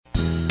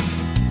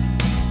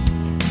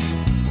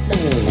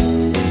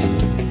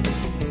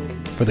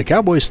For the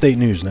Cowboy State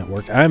News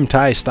Network, I'm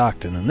Ty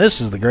Stockton, and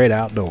this is the Great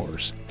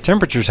Outdoors.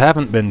 Temperatures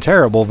haven't been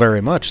terrible very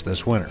much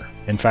this winter.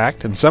 In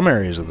fact, in some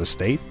areas of the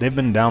state, they've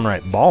been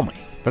downright balmy,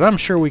 but I'm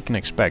sure we can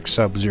expect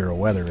sub-zero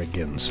weather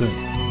again soon.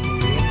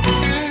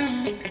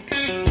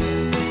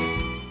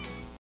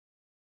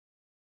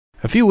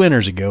 A few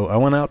winters ago, I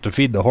went out to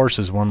feed the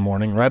horses one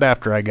morning right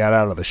after I got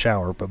out of the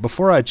shower, but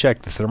before I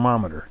checked the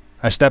thermometer,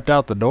 I stepped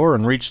out the door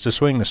and reached to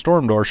swing the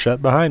storm door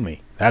shut behind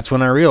me. That's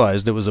when I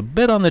realized it was a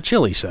bit on the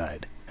chilly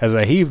side. As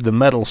I heaved the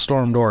metal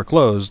storm door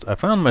closed, I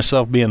found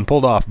myself being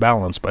pulled off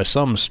balance by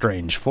some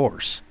strange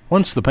force.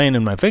 Once the pain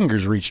in my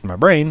fingers reached my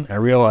brain, I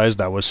realized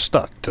I was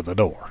stuck to the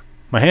door.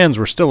 My hands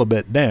were still a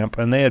bit damp,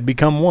 and they had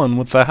become one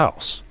with the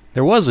house.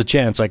 There was a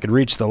chance I could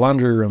reach the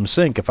laundry room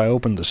sink if I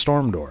opened the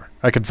storm door.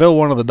 I could fill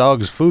one of the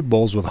dog's food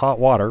bowls with hot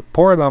water,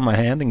 pour it on my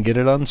hand, and get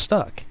it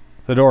unstuck.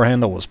 The door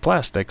handle was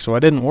plastic, so I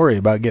didn't worry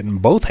about getting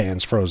both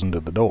hands frozen to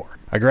the door.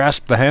 I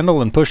grasped the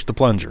handle and pushed the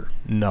plunger.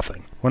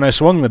 Nothing. When I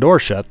swung the door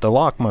shut, the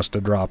lock must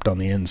have dropped on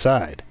the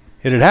inside.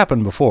 It had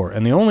happened before,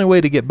 and the only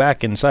way to get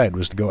back inside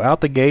was to go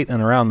out the gate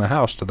and around the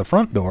house to the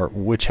front door,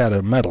 which had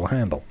a metal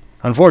handle.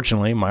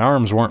 Unfortunately, my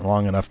arms weren't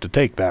long enough to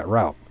take that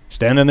route.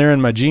 Standing there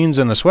in my jeans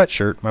and a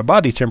sweatshirt, my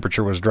body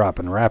temperature was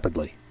dropping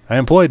rapidly. I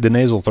employed the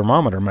nasal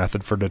thermometer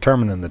method for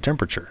determining the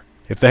temperature.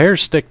 If the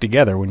hairs stick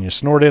together when you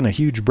snort in a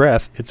huge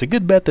breath, it's a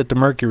good bet that the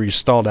mercury's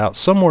stalled out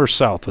somewhere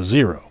south of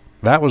zero.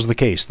 That was the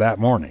case that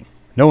morning.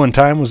 Knowing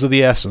time was of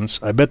the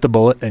essence, I bit the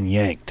bullet and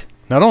yanked.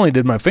 Not only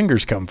did my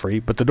fingers come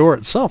free, but the door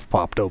itself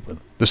popped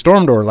open. The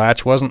storm door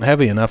latch wasn't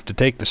heavy enough to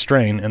take the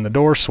strain, and the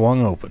door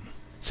swung open.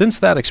 Since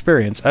that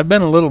experience, I've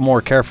been a little more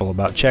careful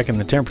about checking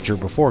the temperature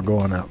before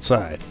going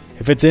outside.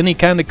 If it's any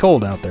kind of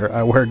cold out there,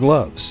 I wear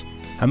gloves.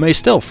 I may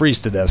still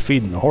freeze to death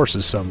feeding the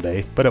horses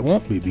someday, but it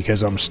won't be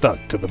because I'm stuck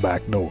to the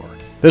back door.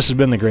 This has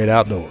been The Great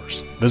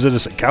Outdoors. Visit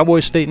us at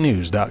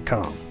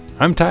cowboystatenews.com.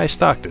 I'm Ty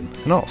Stockton,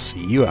 and I'll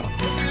see you out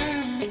there.